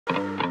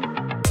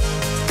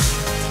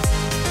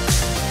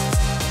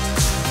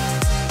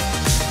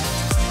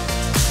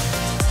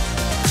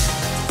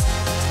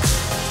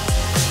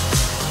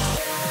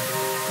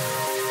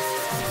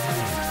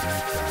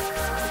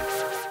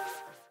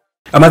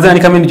Amazina ni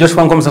Kamini Josh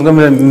Franco musanzwe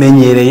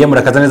mumenyereye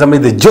murakaza neza muri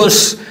The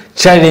Josh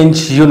Challenge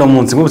y'uno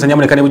munsi mwibutsa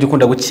nyamuneka niba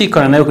ugikunda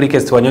gucikana nayo kuri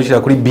Quest wanyoshyira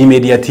kuri B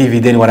Media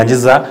TV then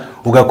warangiza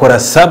ugakora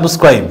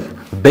subscribe.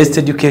 Best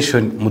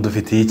education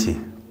mudufitiye iki?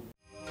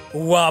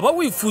 Waba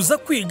wifuza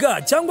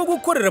kwiga cyangwa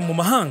gukorera mu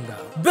mahanga?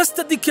 Best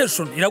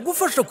Education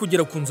iragufasha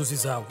kugera ku nzozi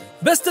zawe.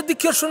 Best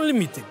Education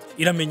Limited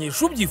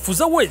iramenyesha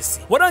ubyifuza wese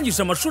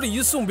warangije amashuri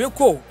yisumbuye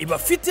ko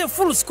ibafitiye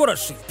full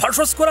scholarship,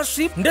 partial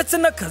scholarship ndetse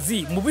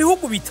n'akazi mu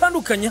bihugu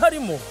bitandukanye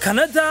harimo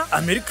Canada,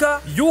 America,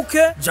 UK,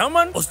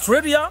 German,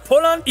 Australia,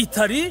 Poland,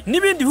 Italy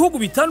n'ibindi bihugu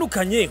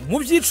bitandukanye mu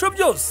byiciro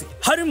byose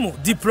harimo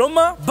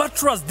diploma,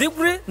 bachelor's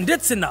degree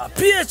ndetse na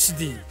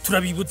PhD.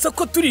 Turabibutsa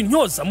ko turi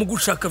intyoza mu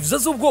gushaka viza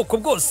z'ubwoko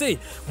bwose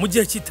mu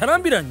gihe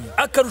kitarambiranye.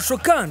 Akarusho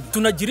kandi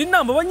tunagira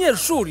inama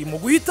abanyeshuri mu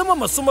guhitamo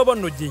amasomo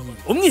abanogeye.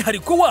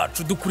 Umwihariko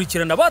wacu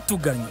dukurikirana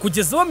batuganye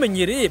kugeza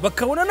bamenyereye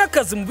bakabona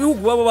n'akazi mu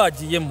bihugu baba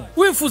bagiyemo.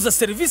 Wifuza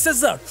service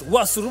zacu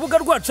wasura urubuga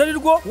rwacu ari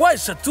rwo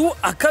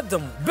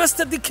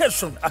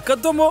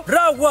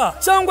y3academy.besteducation.rawa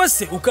cyangwa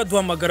se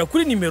ukaduhamagara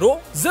kuri nimero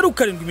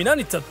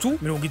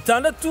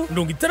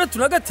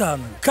 0783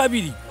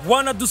 kabiri.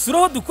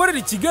 Wanadusuraho dukorera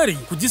i Kigali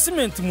ku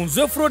Gisimenti mu nzu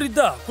ya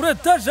Florida kuri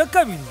etage ya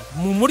kabiri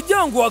mu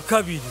muryango wa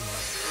kabiri.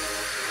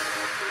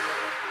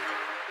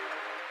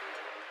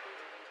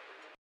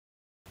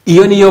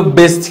 Iyo niyo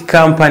best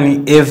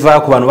company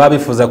ever ku bantu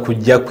babifuza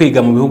kujya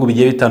kwiga mu bihugu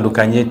bigiye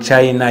bitandukanye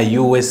China,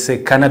 USA,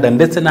 Canada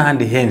ndetse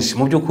n'ahandi henshi.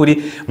 Mu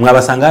byukuri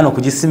mwabasanga hano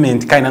ku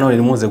Gisimenti kandi nanone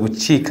nimuze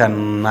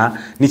gucikana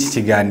n'iki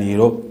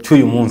kiganiro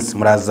cy'uyu munsi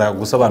muraza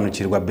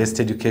gusobanukirwa best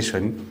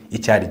education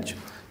icyari cyo.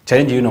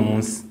 Challenge y'uno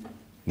munsi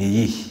ni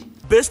yihe?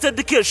 Best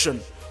Education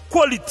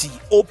Quality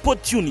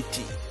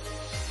Opportunity.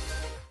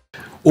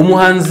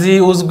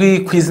 Umuhanzi uzwi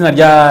ku izina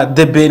rya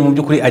Theben mu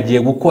byukuri agiye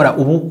gukora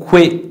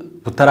ubukwe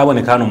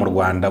butaraboneka hano mu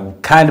Rwanda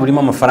kandi burimo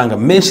amafaranga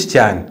menshi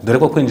cyane, dore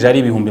ko kwinjira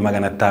ari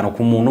 500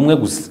 ku muntu umwe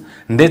gusa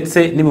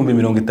ndetse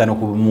n'50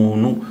 ku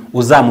muntu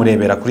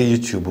uzamurebera kuri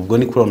YouTube, ubwo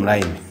ni kuri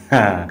online.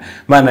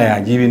 Mana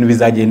yanjye ibintu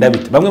bizagenda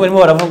bite? Bamwe barimo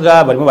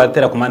baravuga, barimo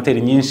baratera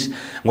commentaire nyinshi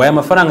ngo aya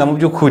mafaranga mu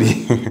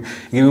byukuri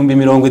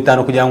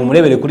 50 kugira ngo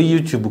umurebere kuri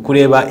YouTube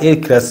kureba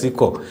El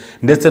Clasico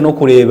ndetse no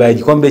kureba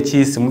igikombe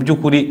cy'isi mu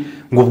byukuri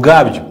ngo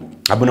ubwabyo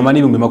abonoma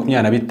ni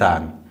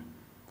 25.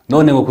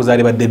 None ngo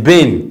kuzareba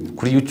Theben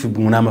kuri YouTube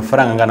mu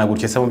amafaranga ngana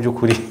gutye se mu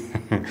byukuri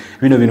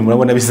bino bintu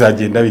murabona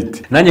bizagenda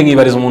bite? Nanjye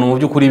ngibariza umuntu mu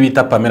byukuri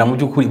bita Pamela mu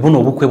byukuri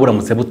buno bukwe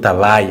buramutse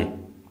butabaye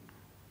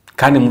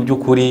kandi mu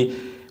byukuri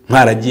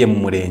mwaragiye mu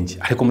murenge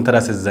ariko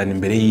mutarasezerana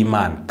imbere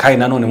y'Imana kandi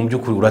nanone mu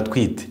byukuri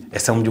uratwite,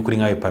 ese mu byukuri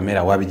nkawe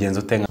Pamela wabigenza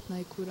utenga?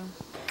 Nayikura.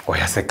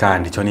 Oya se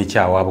kandi cyo ni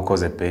icyaha waba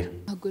ukoze pe.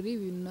 Agori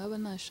ibintu naba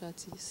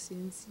nashatse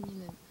sinzi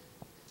nyine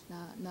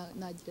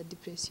nagira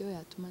depression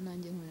yatuma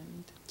nanjye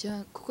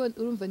nkuramida. Kuko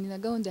urumva ni na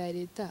gahunda ya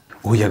leta.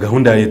 Oya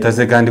gahunda ya leta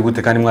se kandi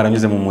gute kandi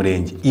mwaranyuze mu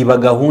murenge? Iba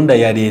gahunda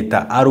ya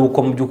leta ari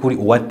uko mu byukuri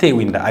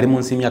uwatewe inda ari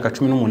munsi y'imyaka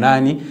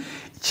 18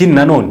 ikindi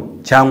nanone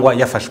cyangwa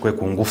yafashwe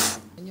ku ngufu.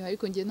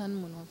 Ariko ngiye nta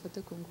n'umuntu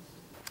wafata ku ngufu.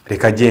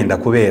 Reka genda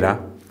kubera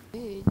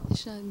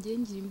ishangiye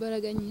ngira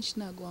imbaraga nyinshi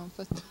nago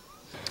wamfata.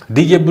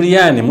 DJ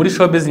Brian muri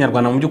showbiz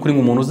nyarwanda mu byukuri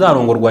umuntu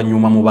uzarongorwa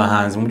nyuma mu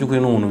bahanzi mu byukuri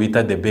n'umuntu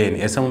bita Theben.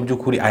 Ese mu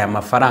byukuri aya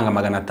mafaranga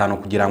 500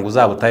 kugira ngo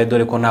uzabutahe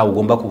dore ko nawe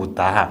ugomba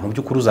kubutaha mu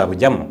byukuri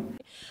uzabujyamo?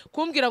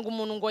 Kumbwira ngo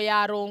umuntu ngo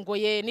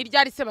yarongoye ni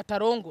ryari se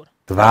batarongora?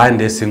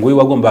 Bande se ngo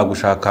wagomba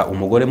gushaka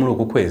umugore muri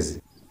uku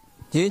kwezi?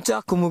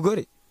 Nshaka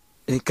umugore.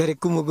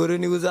 Reka umugore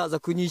ni uzaza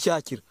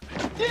kunyishakira.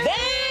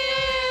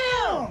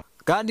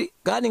 Kandi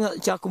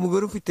nshaka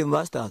umugore ufite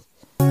masters.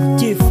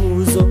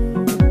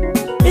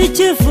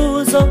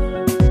 Ikifuzo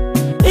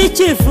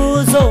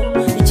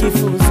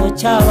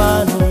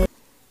cy'abantu.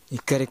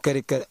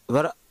 Reka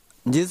bara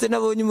ngeze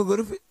nabonye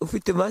umugore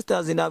ufite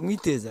masters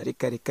namwiteza.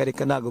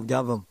 Reka nago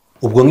byavamo.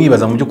 Ubwo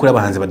mwibaza mu byukuri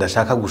abahanzi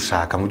badashaka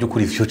gushaka mu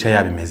byukuri future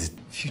yabimeze.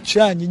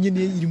 Future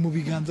nyine iri mu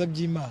biganza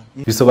by'Imana.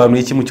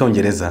 Bisobanuye iki mu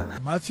cyongereza?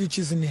 My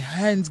future is in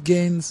hands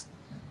gains.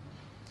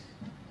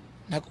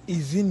 Like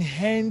is in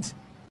hands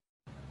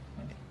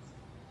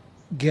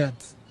God.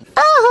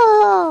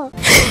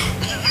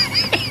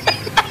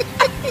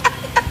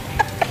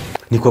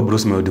 Niko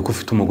Bruce Melody ko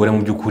ufite umugore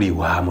mu byukuri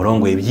wa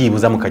murongoye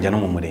byibuza mukajya no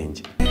mu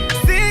murenge.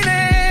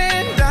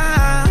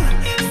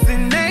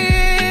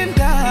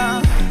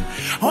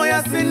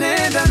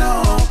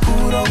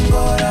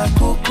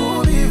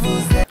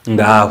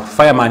 Ngaho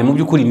Fireman mu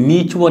byukuri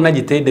nicyo ubona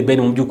giteye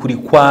Theben mu byukuri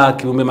kwa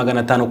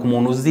 500 ku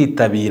muntu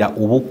uzitabira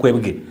ubukwe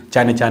bwe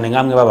cyane cyane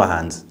nkamwe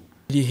babahanze.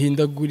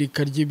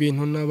 Rihindagurika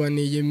ry'ibintu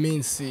n'abaneye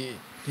mensi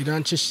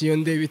irancisha iyo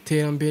ndeba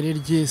iterambere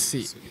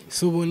ry'isi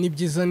si ubu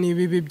n'ibyiza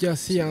n'ibibi bya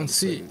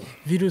siyansi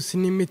virusi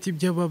n'imiti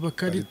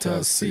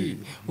by'ababakaritasi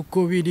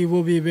uko biri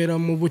bo bibera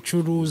mu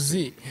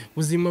bucuruzi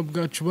ubuzima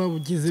bwacu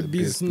babugize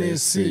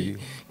bizinesi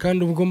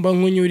kandi ubwo mba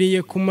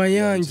nkunyuriye ku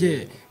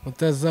mayange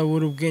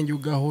utazabura ubwenge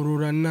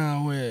ugahurura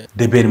nawe.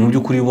 Theben, mu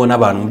by'ukuri ubona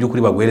abantu mu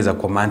by'ukuri baguhereza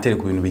commentaire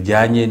ku bintu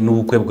bijyanye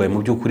n'ubukwe bwawe,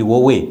 mu by'ukuri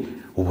wowe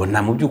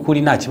ubona mu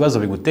by'ukuri nta kibazo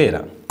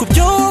bigutera?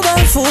 Kubyo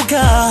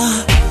bavuga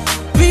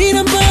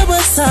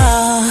birambabaza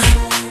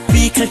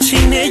bikaca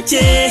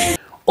intege.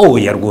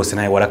 Oya rwose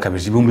nawe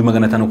warakabije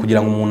 500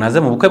 kugira ngo umuntu aze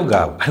mu bukwe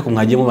bwawe, ariko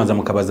mwagiye mubanza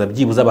mukabaza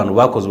byibuze abantu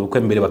bakoze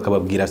ubukwe mbere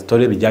bakababwira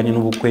story bijyanye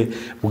n'ubukwe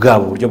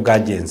bwabo uburyo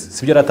bwagenze,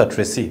 sibyo rata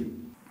Tracy?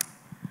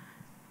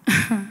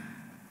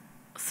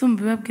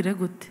 Sumbi babwire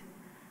gute?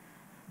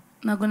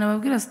 Nago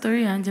nababwira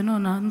story yanjye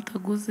none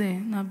ntaguze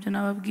nabyo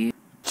nababwira.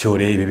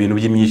 Cyore ibi bintu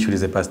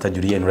by'imyishyurize Pastor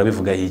Julien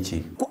urabivuga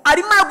iki? Ko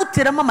arimo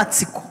araguteramo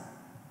amatsiko.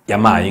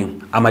 Yamaye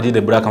Amadi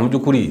de Black mu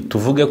by'ukuri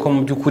tuvuge ko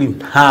mu by'ukuri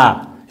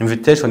nta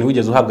invitation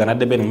wigeze uhabwa na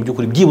Theben mu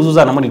by'ukuri byibuze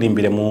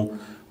uzanamuririmbire mu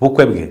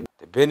bukwe bwe.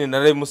 Theben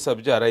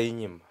narayimusabye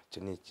arayinyima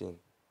cyo ni ikindi.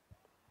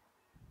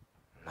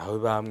 Nawe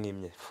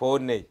bamwimye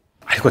phone.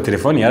 Ariko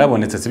telefone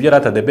yarabonetse sibyo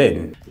rata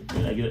Theben?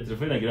 Agira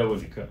telefone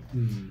agiraboneka.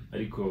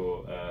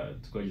 Ariko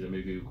twagize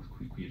amahirwe yo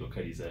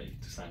kwirokaliza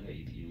dusanga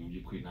iri mu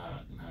by'ukuri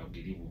ntabwo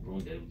iri mu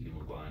Burundi ari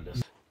mu Rwanda.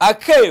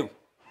 Akewe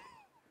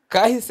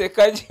kahise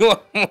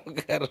kajiwa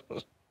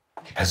mugarura.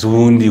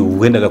 Azundi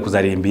wendaga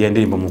kuzarimbira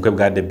indirimbo mu bukwe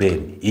bwa Theben.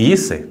 Iyi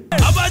se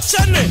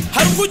abacane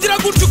hari kugira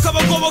gutyo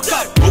ukabagoboka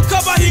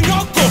ukabaha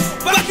inkoko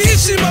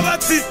bakishima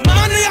bati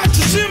mana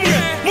yacu shimwe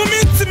mu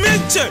minsi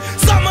mike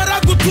samara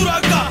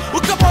guturaga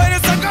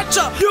ukabohereza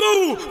gaca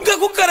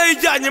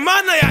ngakukararijyanye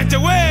mana yanjye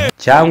we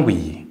cyangwa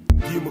iyi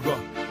yimbwa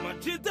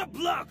Matida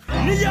Black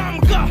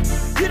niyambwa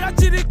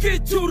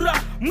irakirikicyura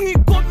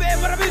mwikobe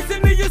barabizi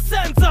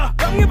niyusenza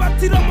bamwe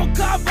batira mu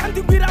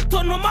kavandi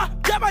biratonoma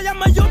byabaye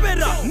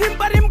amayobera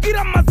nimba ari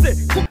mbwira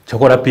maze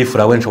cyokora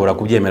pifura we nshobora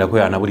kubyemera ko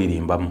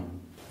yanaburirimbamo.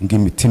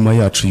 Ngimitima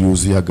yacu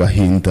yuzuye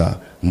agahinda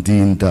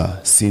ndinda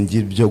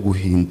singira byo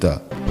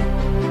guhinda.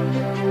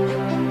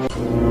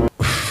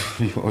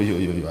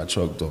 Yo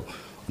achokdo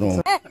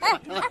no.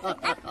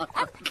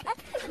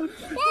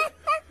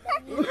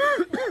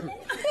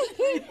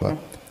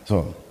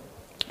 So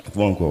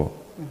won't go.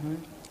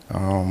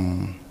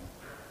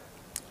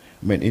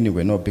 Man,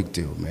 anyway, no big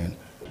deal, man.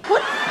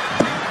 What?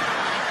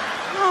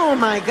 Oh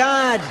my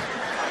God.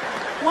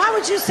 Why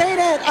would you say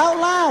that out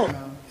loud?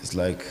 It's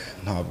like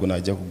now I'm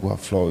gonna just go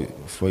flow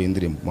in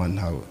the man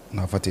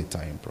now for the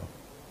time, bro.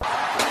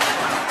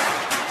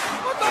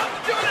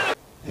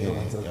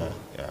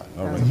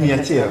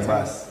 Ntiyakira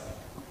basi.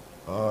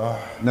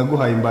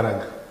 Naguhaye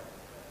imbaraga.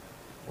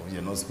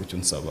 Oya nozi kucyo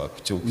nsaba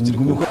kucyo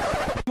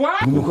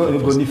Nuko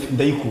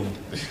ndayikunda.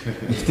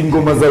 Mfite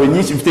ingoma zawe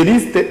nyinshi, mfite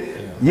liste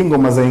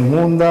y'ingoma zawe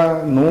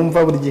nkunda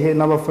numva buri gihe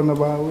n'abafana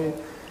bawe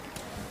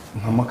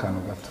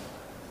nkamakano gato.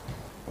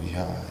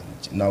 Oya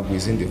ntabwo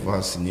izindi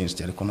verse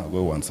nyinshi ariko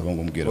ntabwo wansaba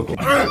ngo mbwira ko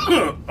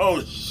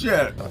oh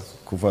shit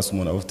kuva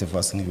umuntu afite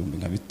verse nk'ibihumbi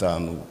nka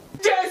 5.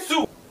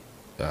 Yesu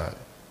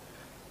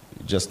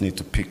you just need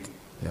to pick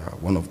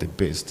one of the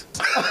best.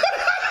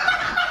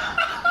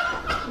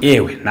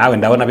 Yewe nawe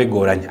ndabona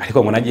bigoranye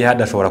ariko ngo nagiye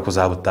hadashobora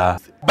kuzabutaha.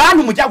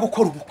 Bantu mujya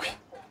gukora ubukwe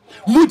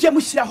mujye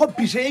mushyiraho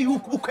budget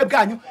y'uko ubukwe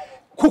bwanyu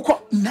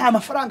kuko nta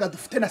mafaranga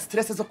dufite na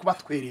stress zo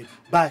kubatwerera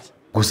bye.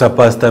 Gusa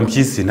Pastor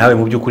Mpyisi nawe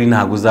mu by'ukuri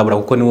ntago uzabura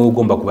kuko ni wowe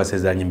ugomba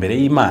kubasezeranya imbere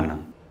y'Imana.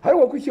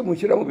 Hariko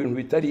kwishyira mu bintu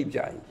bitari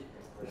ibyanjye.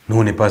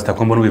 None Pastor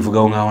ko mbona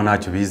ubivugaho nkaho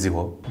ntacyo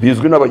biziho.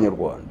 Bizwi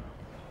n'abanyarwanda.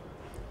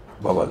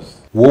 Babaze.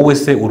 Wowe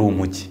se uri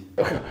umuki?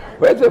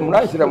 Weze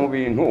murashyira mu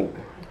bintu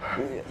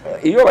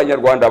iyo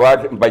abanyarwanda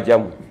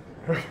bajyamo.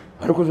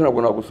 Ariko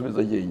sinabwo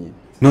nagusubiza yenyine.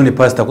 None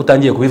Pastor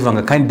kutangiye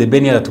kubivanga kandi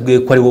Theben yaratubwiye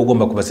ko ari wowe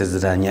ugomba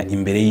kubasezeranya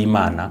imbere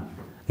y'Imana.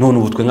 None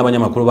ubu twe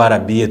nk'abanyamakuru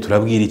barabiye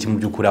turabwira iki mu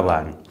by'ukuri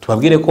abantu?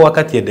 Tubabwire ko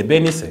wakatiye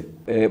Theben se?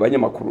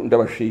 Banyamakuru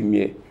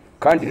ndabashimiye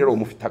kandi rero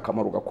mufite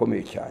akamaro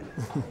gakomeye cyane.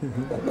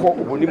 Kuko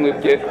ubu ni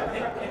mwebwe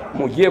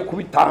mugiye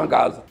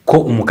kubitangaza. Ko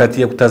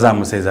umukatiye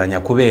kutazamusezeranya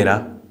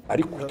kubera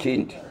ariko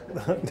ikindi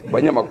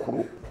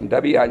banyamakuru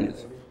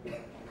ndabihaniza.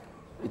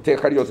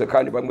 Iteka ryose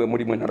kandi bamwe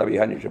muri mwe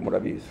narabihanije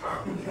murabizi.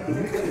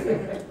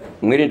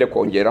 Mwirinde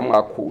kongera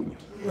mwakunya.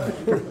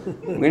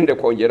 Mwirinde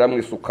kongera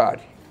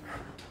mwisukari.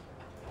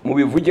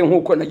 Mubivuge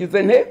nkuko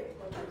nagize nte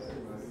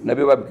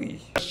nabibabwiye.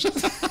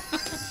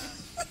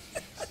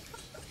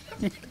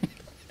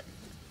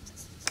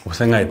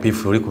 Usa nka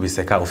epifuru uri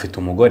kubiseka ufite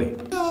umugore.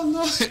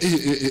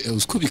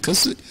 Usko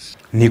bikase.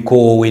 Niko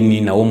wowe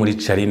ni nawo muri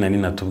Charina ni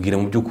natubwire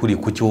mu by'ukuri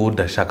kuki wowe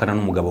udashakana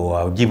n'umugabo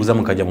wawe byibuza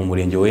mukajya mu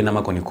murenge we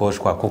n'amakoni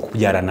koshwa ko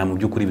kubyarana mu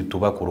by'ukuri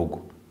bituba ku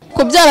rugo.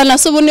 Kubyarana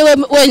se ubu ni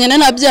wenyine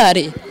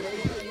nabyare.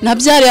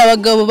 Nabyariye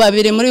abagabo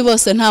babiri muri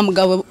bose nta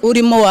mugabo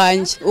urimo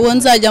wanjye. Uwo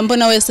nzajya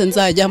mbona wese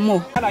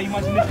nzajyamo.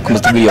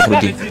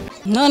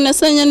 None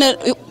se nyine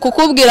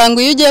kukubwira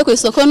ngo iyo ugiye ku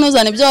isoko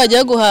ntuzane ibyo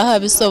wagiye guhaha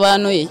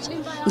bisobanuye iki?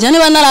 Njye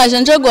niba naraje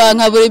nje guhaha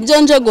nkabura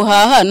ibyo nje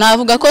guhaha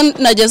navuga ko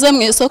nageze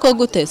mu isoko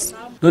gutese.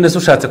 none se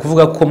ushatse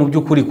kuvuga ko mu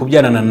by'ukuri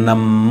kubyarana na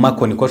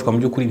Makoni Koshwa mu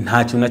by'ukuri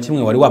nta kintu na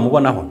kimwe wari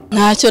wamubonaho?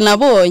 ntacyo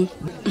nabonye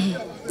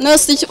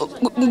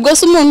ubwo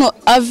se umuntu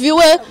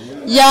aviwe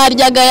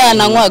yaryaga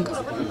yananywaga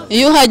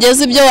iyo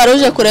uhageze ibyo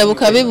waruje kureba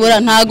ukabibura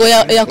ntago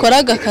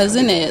yakoraga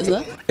akazi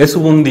neza. Ese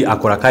ubundi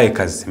akora akahe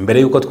kazi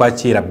mbere yuko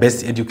twakira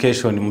best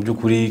education mu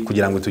by'ukuri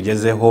kugira ngo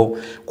tugezeho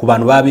ku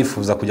bantu baba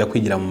bifuza kujya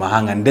kwigira mu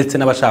mahanga ndetse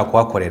n'abashaka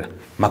kuhakorera?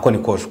 Makoni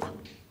Koshwa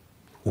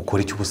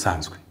ukora iki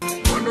ubusanzwe?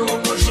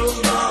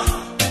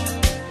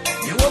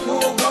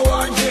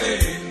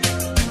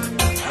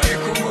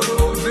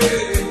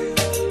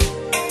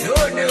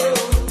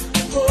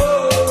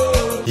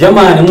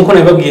 Yamani nkuko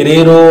nabibabwiye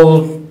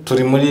rero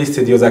turi muri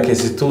studio za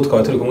KS2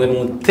 twaba turi kumwe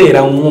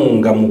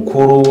n'umuterankunga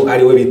mukuru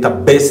ari we bita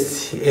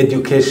Best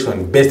Education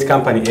Best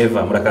Company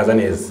Ever. Murakaza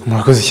neza.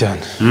 Murakoze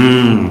cyane.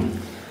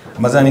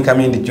 Amazina ni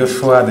Kamindi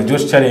Joshua, the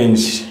Josh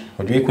Challenge.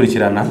 Ujye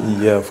wikurikirana?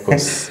 Yeah, of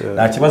course.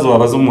 Nta kibazo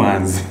wabaza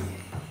umuhanzi.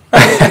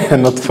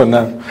 Not for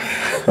now.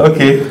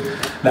 Okay.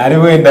 Nari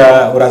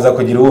wenda uraza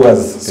kugira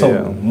ubaza. So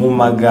mu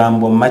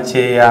magambo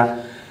makeya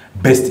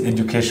Best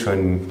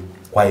Education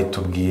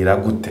wayitubwira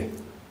gute?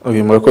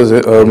 Okay,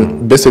 murakoze.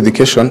 Best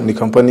Education ni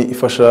company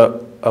ifasha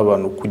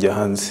abantu kujya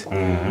hanze.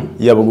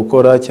 Yaba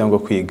gukora cyangwa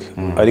kwiga.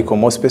 Ariko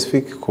more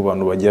specific ku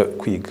bantu bajya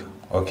kwiga.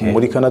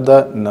 Muri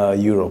Canada na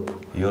Europe.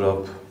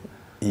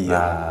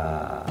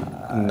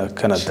 Na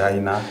Canada.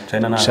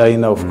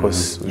 China of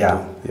course. Yeah.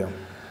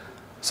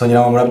 So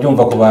nyina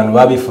murabyumva ku bantu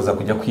babifuza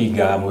kujya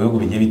kwiga mu bihugu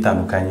bigiye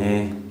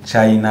bitandukanye,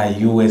 China,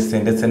 US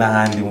ndetse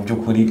n'ahandi, mu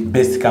by'ukuri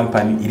Best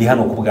Company iri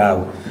hano ku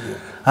bwawe.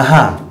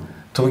 Aha,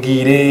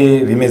 tubwire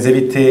bimeze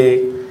bite?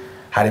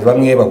 Hari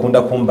bamwe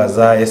bakunda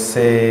kumbaza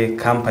ese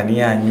company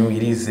yanyu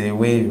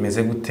irizewe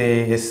bimeze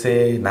gute?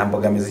 Ese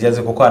nambogamizi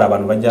zijaze kuko hari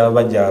abantu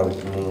bajya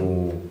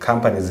mu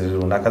companies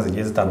runaka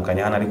zigiye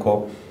zitandukanye hano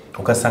ariko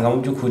ukasanga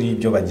mu by'ukuri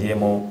ibyo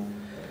bagiyemo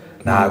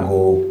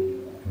ntago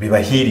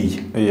bibahiriye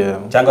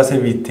cyangwa se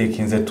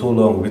bitekinze too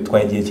long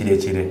bitwaye igihe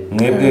kirekire.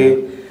 Mwebwe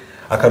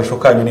akarusho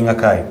kanyu ni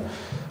nk'akahe?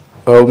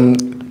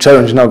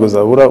 Challenge ntago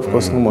zabura of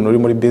course nk'umuntu uri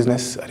muri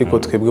business ariko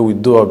twebwe we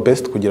do our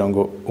best kugira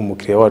ngo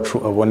umukiriya wacu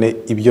abone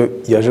ibyo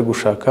yaje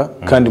gushaka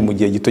kandi mu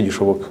gihe gito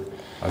gishoboka.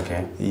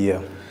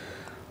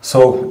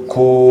 So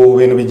ku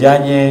bintu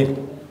bijyanye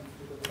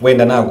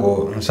wenda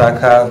ntago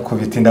nshaka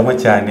kubitindamo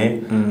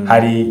cyane,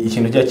 hari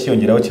ikintu cya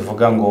kiyongeraho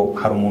kivuga ngo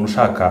hari umuntu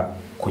ushaka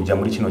kujya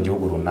muri kino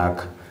gihugu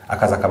runaka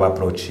akaza akaba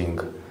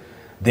approaching,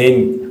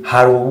 then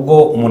hari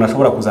ubwo umuntu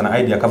ashobora kuzana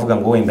idea akavuga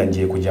ngo wenda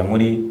ngiye kujya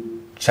muri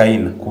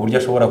China ku buryo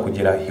ashobora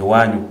kugera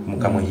hiwanyu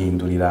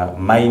mukamuhindurira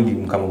mind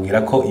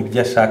mukamubwira ko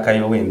ibyo ashaka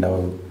yo wenda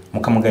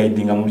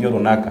mukamugaidinga mu byo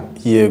runaka.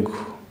 Yego,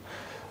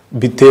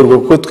 biterwa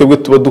kuko twebwe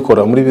tuba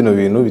dukora muri bino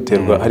bintu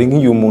biterwa. Hari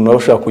nk'iyo umuntu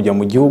ashaka kujya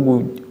mu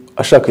gihugu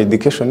ashaka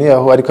education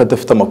yaho ariko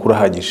adafite amakuru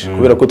ahagije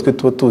kubera ko twe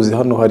tuba tuzi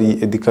hano hari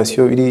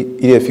education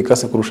iri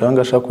efficace kurusha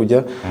hanga ashaka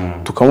kujya,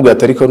 tukamubwira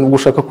ati ariko nubwo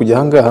ushaka kujya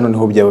hano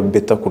niho byaba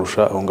beta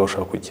kurusha aho ngaho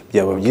ushaka kujya,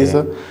 byaba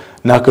byiza.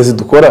 Nakazi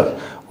dukora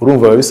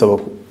urumva babisaba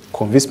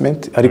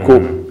convincement ariko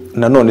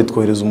nanone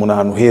twohereza umuntu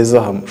ahantu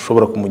heza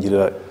hashobora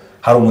kumugirira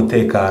hari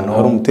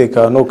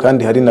umutekano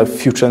kandi hari na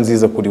future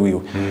nziza kuri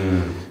wiwe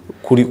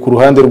ku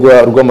ruhande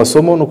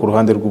rw'amasomo no ku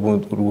ruhande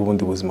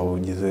rw'ubundi buzima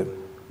bugize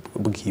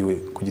bwiwe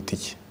ku giti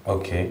cye.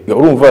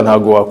 Urumva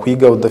ntago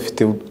wakwiga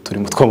udafite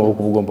turimo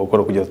tw'amaboko ugomba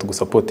gukora kugira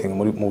tugusapotinga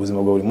mu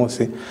buzima bwa buri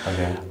munsi.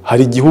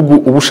 Hari igihugu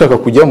uba ushaka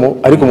kujyamo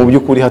ariko mu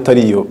by'ukuri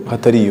hatari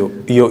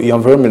iyo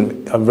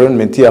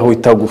environment yaho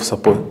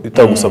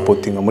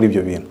itagusapotinga muri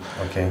ibyo bintu.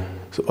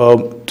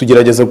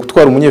 Tugerageza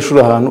gutwara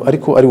umunyeshuri ahantu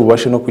ariko ari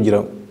bubashe no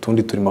kugira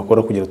tundi turimo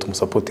akora kugira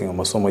tumusapotinga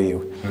amasomo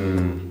yiwe.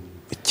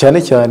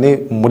 Cyane cyane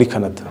muri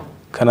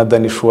Canada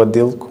ni sure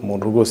deal ku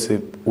muntu rwose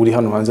uri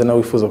hano hanze nawe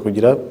wifuza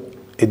kugira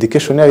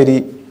education yawe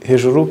iri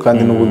hejuru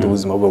kandi n'ubundi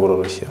buzima bwo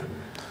buroroshye.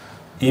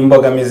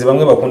 Imbogamizi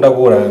bamwe bakunda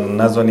guhura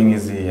nazo ni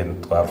nk'izihe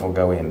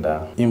twavuga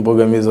wenda?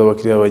 Imbogamizi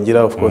abakiriya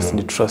bagira of course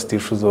ni trust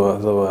issues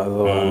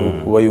z'abantu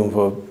kuba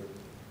yumva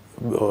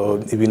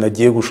ibintu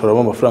agiye gushoramo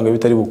amafaranga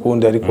bitari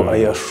bukunde ariko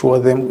I assure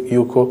them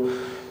yuko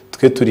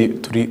twe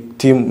turi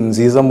team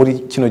nziza muri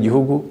kino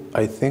gihugu.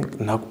 I think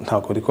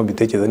ntako ariko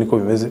mbitekereza niko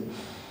bimeze.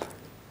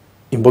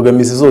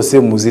 Imbogamizi zose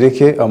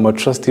muzireke, ama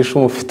trust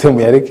issue mufite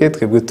muyareke,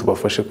 twebwe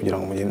tubafashe kugira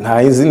ngo mugende.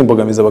 Nta izindi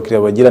mbogamizi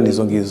abakiriya bagira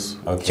nizo ngizo.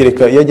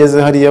 Kireka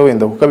yageze hariya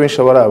wenda kuko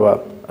abenshi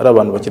ari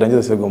abantu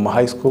bakirangiza sego mu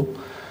high school,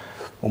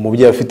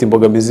 umubyeyi afite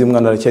imbogamizi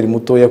umwana aracyari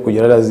mutoya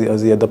kugira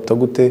azi adapta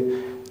gute,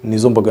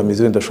 nizo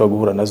mbogamizi wenda ashobora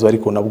guhura nazo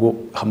ariko nabwo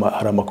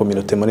hari ama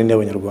community manini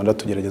y'abanyarwanda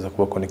tugerageza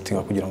kuba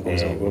connectinga kugira ngo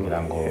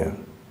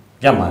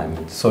Yamani.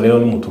 So rero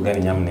ni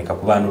mutugani nyamuneka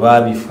ku bantu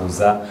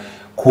babifuza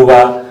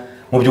kuba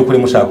mu by'ukuri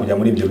mushaka kujya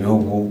muri ibyo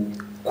bihugu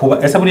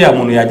kuba ese buriya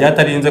muntu yajya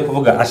atarinze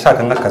kuvuga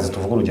ashaka nk'akazi,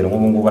 tuvuga urugero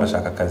nk'ubu ngubu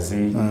arashaka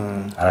akazi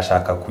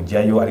arashaka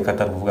kujyayo ariko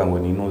atari kuvuga ngo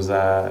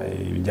ninuza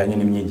ibijyanye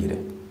n'imyigire.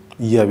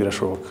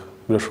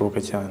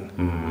 Birashoboka cyane.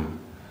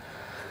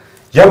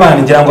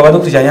 Yamani ngira ngo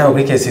abadukurikiranye hano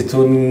kuri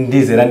KS2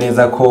 ndizera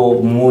neza ko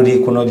muri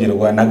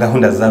kunogerwa na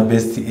gahunda za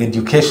Best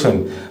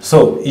Education.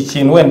 So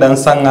ikintu wenda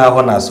nsa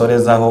nkaho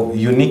nasorezaho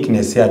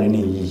uniqueness yanyu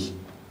ni iyi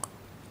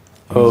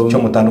icyo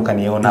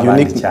mutandukaniyeho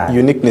n'abandi cyane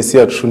uniqueness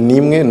yacu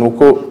nimwe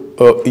nuko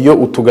iyo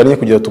utuganye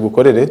kugira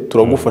tugukorere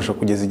turagufasha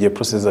kugeza igihe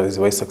process zawe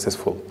zibaye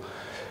successful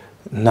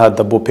nta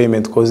double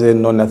payment koze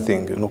no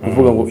nothing no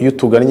kuvuga ngo iyo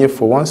tuganye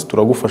for once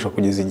turagufasha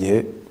kugeza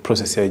igihe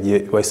process yagiye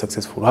ibaye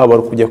successful haba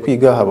kujya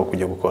kwiga haba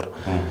kujya gukora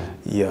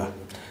yeah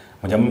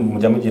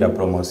mujya mugira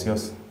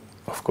promotions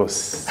of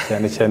course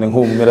cyane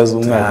nk'umpera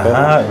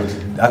z'umwaka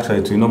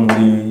actually turi no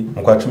muri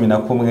kwa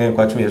 11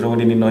 kwa 10 ejo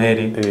bundi ni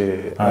Noheli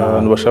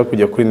abantu bashaka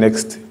kujya kuri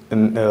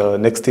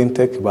next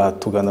intake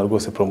batugana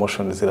rwose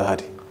promotion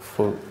zirahari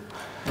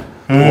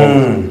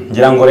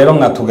ngira ngo rero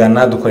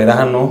mwatugana dukorera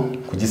hano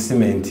ku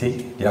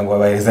Gisimenti ngira ngo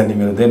babahereza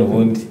nimero den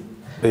ubundi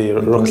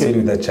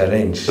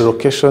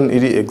location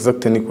iri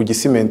exact ni ku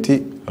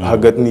Gisimenti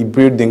hagati ni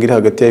building iri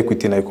hagati ya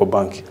Equity na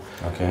Ecobank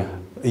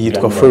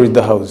yitwa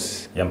Florida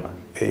House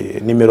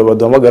nimero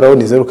baduhamagaraho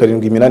ni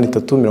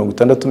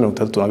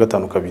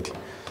 0783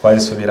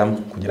 twarisubiramo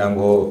kugira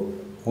ngo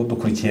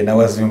udukurikiye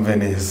nawe azumve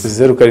neza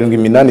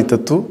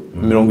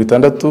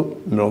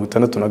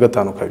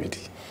 0783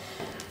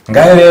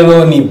 ngayo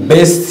rero ni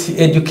best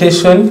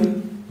education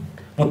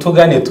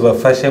mutugane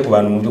tubafashe ku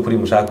bantu mu by'ukuri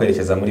mushaka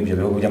kwerekeza muri ibyo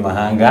bihugu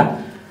by'amahanga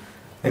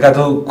reka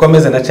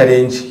dukomeze na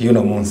challenge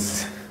y'uno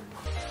munsi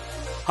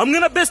hamwe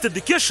na best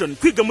education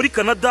kwiga muri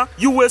Canada,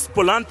 US,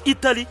 Poland,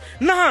 Italy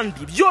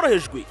n'ahandi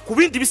byorohejwe. Ku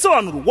bindi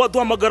bisobanuro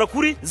waduhamagara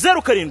kuri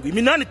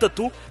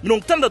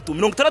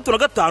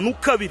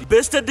 0783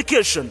 best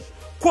education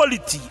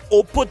quality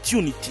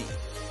opportunity.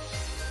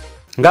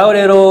 Ngaho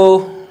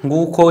rero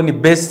nguko ni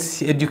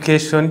best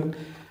education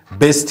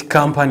best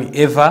company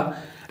ever.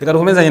 Reka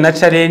dukomezanye na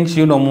challenge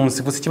y'uno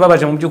munsi. Gusa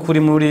kibabaje mu by'ukuri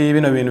muri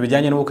bino bintu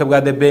bijyanye n'ubukwe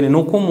bwa Theben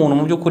nuko umuntu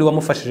mu by'ukuri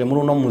wamufashije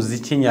muri uno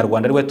muziki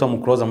nyarwanda ari we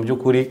Tom Close mu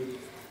by'ukuri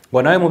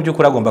ngo nawe mu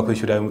by'ukuri agomba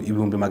kwishyura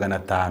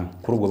 500,000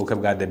 kuri ubwo bukwe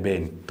bwa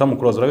Theben. Tom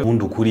Close urabe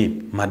bundi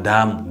ukuri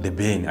Madame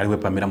Theben ari we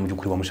Pamela mu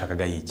by'ukuri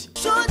wamushakaga yiki.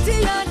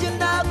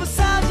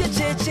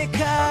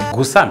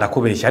 Gusa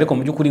ndakubeshya ariko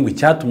mu by'ukuri ngo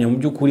icyatumye mu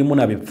by'ukuri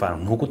munabipfa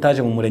nuko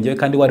utaje mu murenge we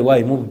kandi wari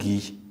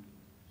wabimubwiye.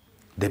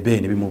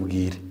 Theben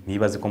bimubwire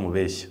nibaze ko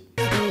mubeshya.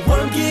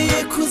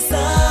 Wongiye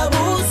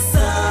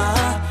kuzabusa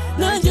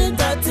nanjye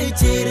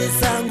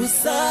ndatekereza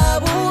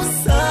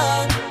ngusabusa.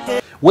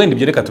 Wenda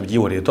ibyo reka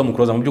tubyihoreye Tom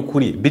Close mu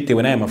by'ukuri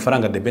bitewe n'aya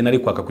mafaranga Theben ari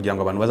kwaka kugira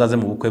ngo abantu bazaze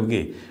mu bukwe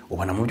bwe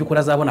ubona mu by'ukuri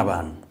azabona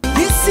abantu.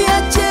 Isi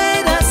ya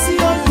kera si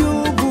yo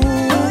yubu.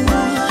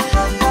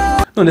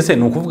 None se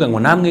nukuvuga ngo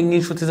namwe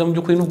nk'inshuti ze mu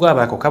by'ukuri nubwo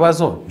habaye ako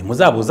kabazo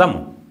nimuzabuzamo.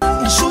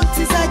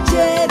 Inshuti za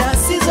kera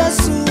si zo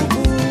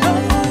subu.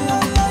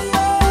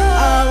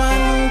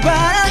 Abantu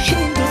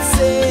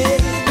barahindutse.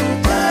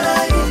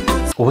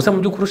 Ubusa mu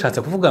by'ukuri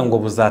ushatse kuvuga ngo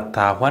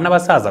buzatahwa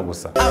n'abasaza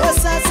gusa.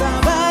 Abasaza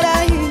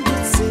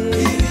barahindutse.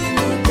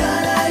 Ibintu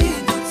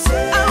byarahindutse.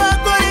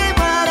 Abagore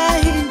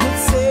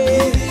barahindutse.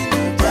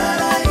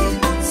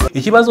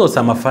 Ikibazo hose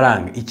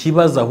amafaranga,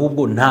 ikibazo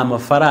ahubwo nta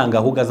mafaranga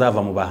ahubwo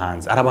azava mu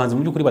bahanzi. Hari abahanzi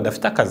mu by'ukuri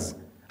badafite akazi.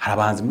 Hari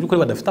abahanzi mu by'ukuri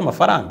badafite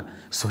amafaranga.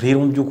 So rero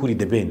mu by'ukuri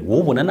Theben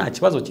wowe ubona nta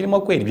kibazo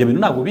kirimo kwera ibyo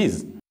bintu ntabwo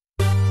bizi.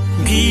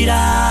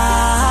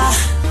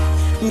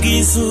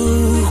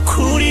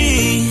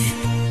 Ngizukuri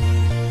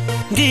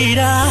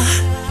ngira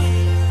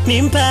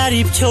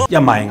nimbari byo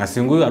yamaye nka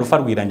singu arufa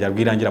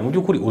rwirangira mu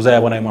by'ukuri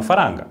uzayabona ayo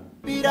mafaranga.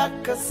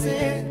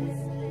 Birakase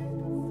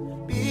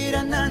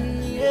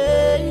birananiye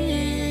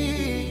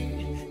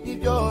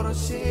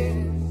ibyoroshe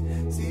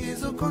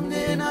sizuko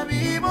ndena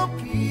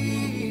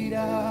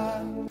bimubwira.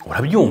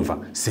 Urabyumva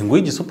singu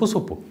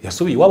y'igisupusupu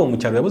yasubiye iwabo mu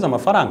cyaro yabuze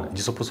amafaranga.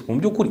 Igisupusupu mu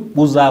by'ukuri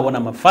uzabona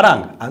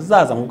amafaranga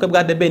azaza mu bukwe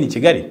bwa Theben i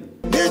Kigali.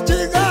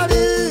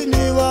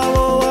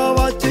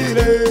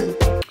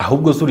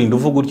 Ahubwo surinda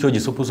uvuga utyo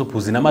gisupusupu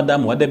uzi na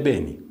madamu wa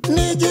Theben.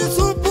 Ni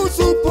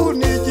gisupusupu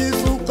ni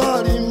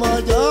gisukari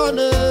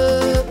majane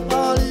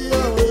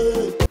Mariyawe.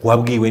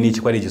 Wabwiwe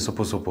n'iki ko ari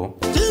igisupusupu?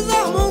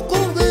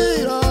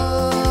 Kizamukubwira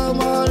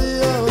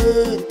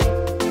Mariyawe.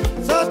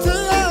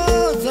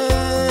 Satiyose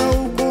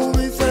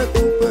ukubise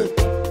kupe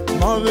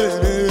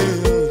mabere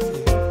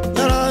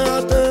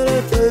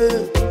yarayateretse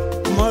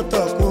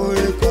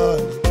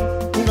matakoekani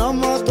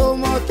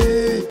n'amatomati.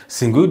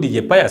 Singu DJ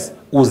Pius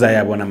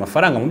uzayabona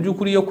amafaranga mu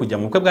by'ukuri yo kujya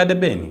mu bukwe bwa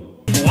Theben.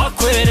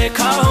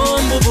 Wakwereka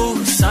mu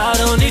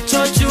busaro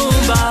nico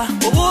cyumba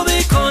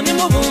ububiko ni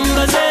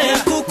mubungaze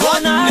kuko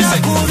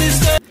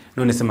nakubise.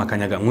 None se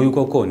makanyaga nk'uyu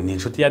koko ni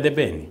inshuti ya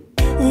Theben.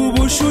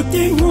 Ubushuti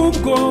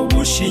nk'ubwo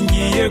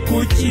bushingiye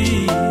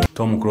kuki?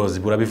 Tom Close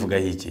burabivuga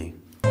iki?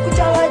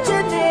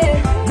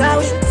 Kutabajene na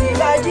ushuti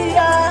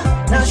bagira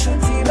na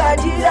shuti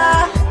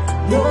bagira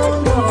no.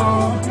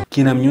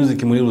 Kina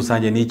music muri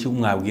rusange ni iki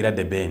mwabwira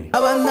Theben?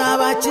 Abana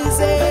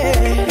bakize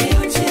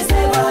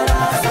ukize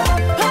baraza.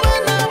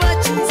 Abana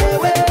bakize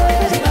we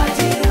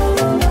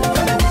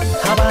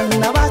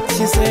abana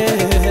bakize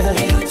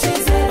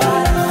ukize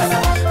baraza.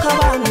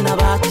 Abana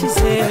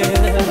bakize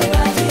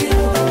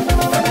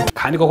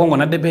kandi koko ngo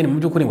na Theben mu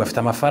by'ukuri ngo afite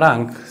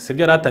amafaranga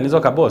sibyo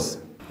ratanizo ka boss.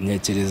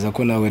 Nyekereza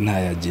ko nawe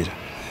ntayagira.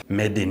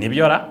 Medi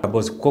nibyo ra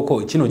boss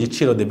koko kino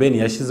giciro Theben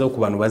yashyizeho ku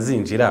bantu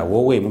bazinjira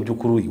wowe mu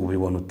by'ukuri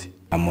ubibona ute?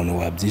 nta muntu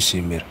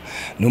wabyishimira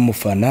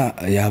n'umufana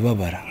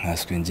yababara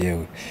nkaswe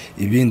njyewe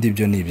ibindi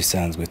byo ni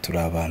ibisanzwe turi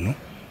abantu.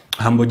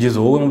 Hambogize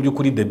wowe mu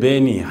by'ukuri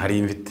Theben hari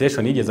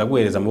invitation yigeze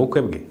aguhereza mu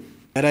bukwe bwe?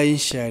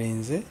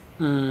 Yarayisharinze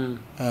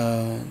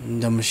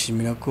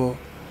ndamushimira ko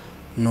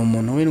ni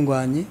umuntu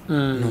w'indwanyi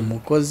ni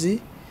umukozi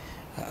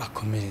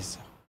akomereza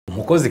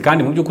umukozi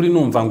kandi mu by'ukuri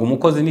numva ngo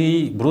umukozi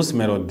ni Bruce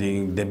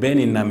Melody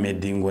Theben na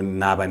Meddy ngo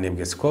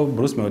nabanebwe siko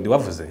Bruce Melody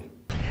wavuze.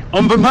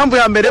 Umva impamvu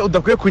ya mbere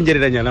udakwiye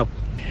kungereranya nabo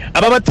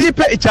aba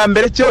batipe icya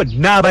mbere cyo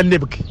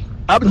nabanebwe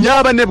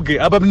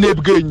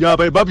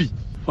abanebwe babi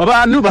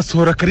abantu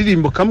basohora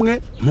karirimbo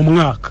kamwe mu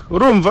mwaka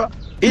urumva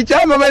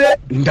icyamamare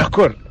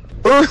ndakora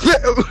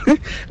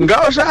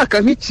ngaho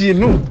shaka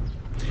nk'ikintu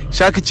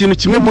shaka ikintu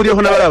kimwe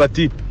muriho n'abari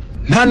abatipe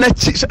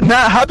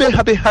nta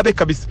habe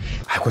kabisa.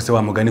 Ariko se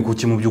wamugani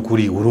kuki mu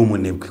by'ukuri uri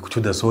umunebwe kuki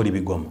udasohora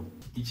ibigoma?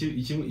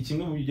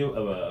 Kimwe mu byo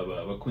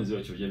abakunzi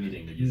bacu bajya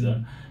birengagiza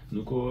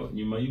nuko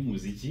nyuma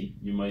y'umuziki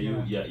nyuma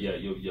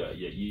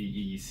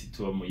y'iyi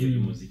situamo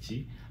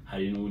y'umuziki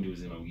hari n'ubundi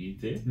buzima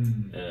bwite.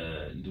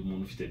 Ndi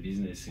umuntu ufite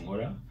business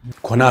nkora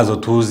ko nazo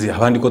tuzi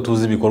abandi ko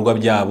tuzi ibikorwa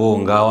byabo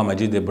ngaho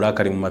Amag the Black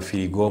ari mu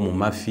mafirigo mu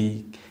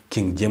mafi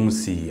King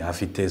James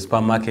afite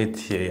supermarket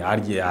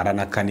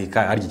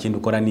aranakanika arya ikindi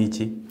ukora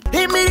niki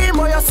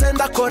imirimo yose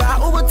ndakora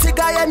ubu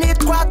nsigaye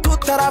nitwa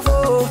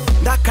tutaravo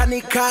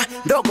ndakanika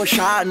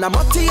ndogosha na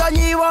motiyo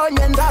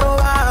nyibonye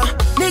ndaroba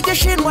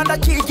n'igishinwa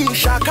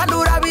ndakigisha kandi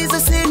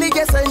urabizi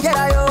sinigeze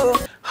ngerayo.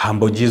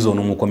 Hambogize ni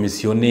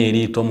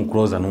umukomisiyoneri Tom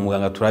Close ni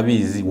umuganga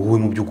turabizi wowe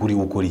mu by'ukuri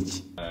ukora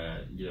iki?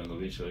 ngira ngo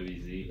benshi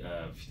babizi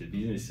afite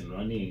business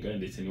running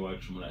ndetse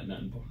n'iwacu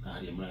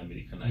ntahariye muri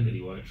Amerika ntabwo ari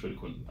iwacu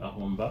ariko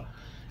ahomba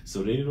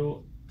so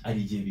rero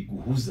ari igihe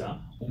biguhuza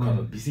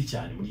ukaba busy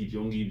cyane muri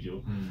ibyo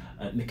ngibyo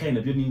kandi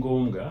nabyo ni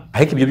ngombwa.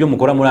 Ariko ibyo byo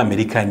mukora muri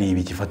Amerika ni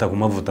ibiki fata ku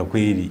mavuta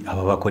kweri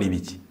aba bakora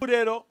ibiki?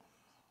 Rero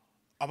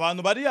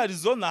abantu bari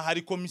Arizona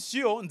hari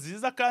komisiyo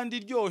nziza kandi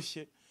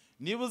iryoshye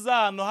niba uza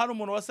hano hari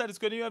umuntu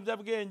wasaritswe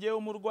n'ibiyobyabwenge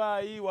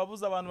umurwayi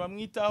wabuze abantu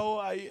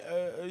bamwitaho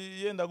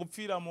yenda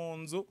gupfira mu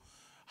nzu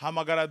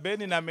hamagara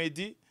Ben na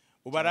Meddy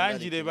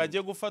ubarangire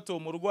bajye gufata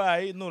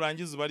umurwayi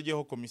nurangiza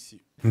ubaryeho komisiyo.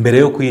 Mbere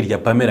yo kwirya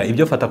Pamela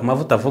ibyo fata ku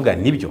mavuta avuga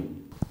nibyo?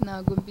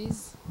 Ntago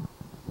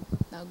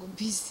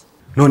mbizi.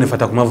 None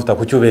fata ku mavuta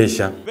kucyo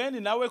beshya?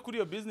 Ben nawe kuri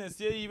iyo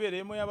business ye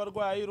yibereyemo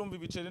y'abarwayi urumva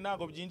ibiceri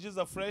ntago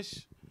byinjiza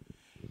fresh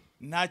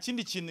nta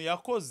kindi kintu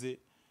yakoze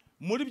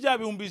muri bya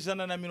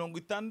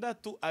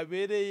 160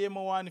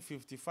 abereyemo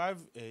 1:55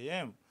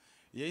 AM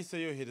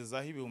yahise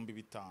yoherezaho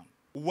 5,000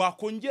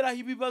 wakongeraho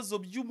ibibazo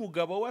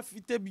by'umugabo we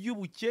afite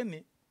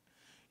by'ubukene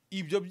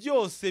ibyo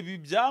byose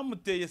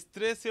byamuteye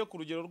stress yo ku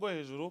rugero rwo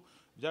hejuru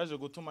byaje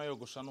gutuma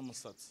yogosha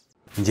n'umusatsi.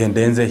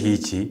 Ngendenze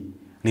hiki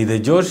ni the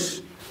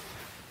Josh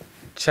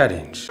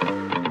challenge.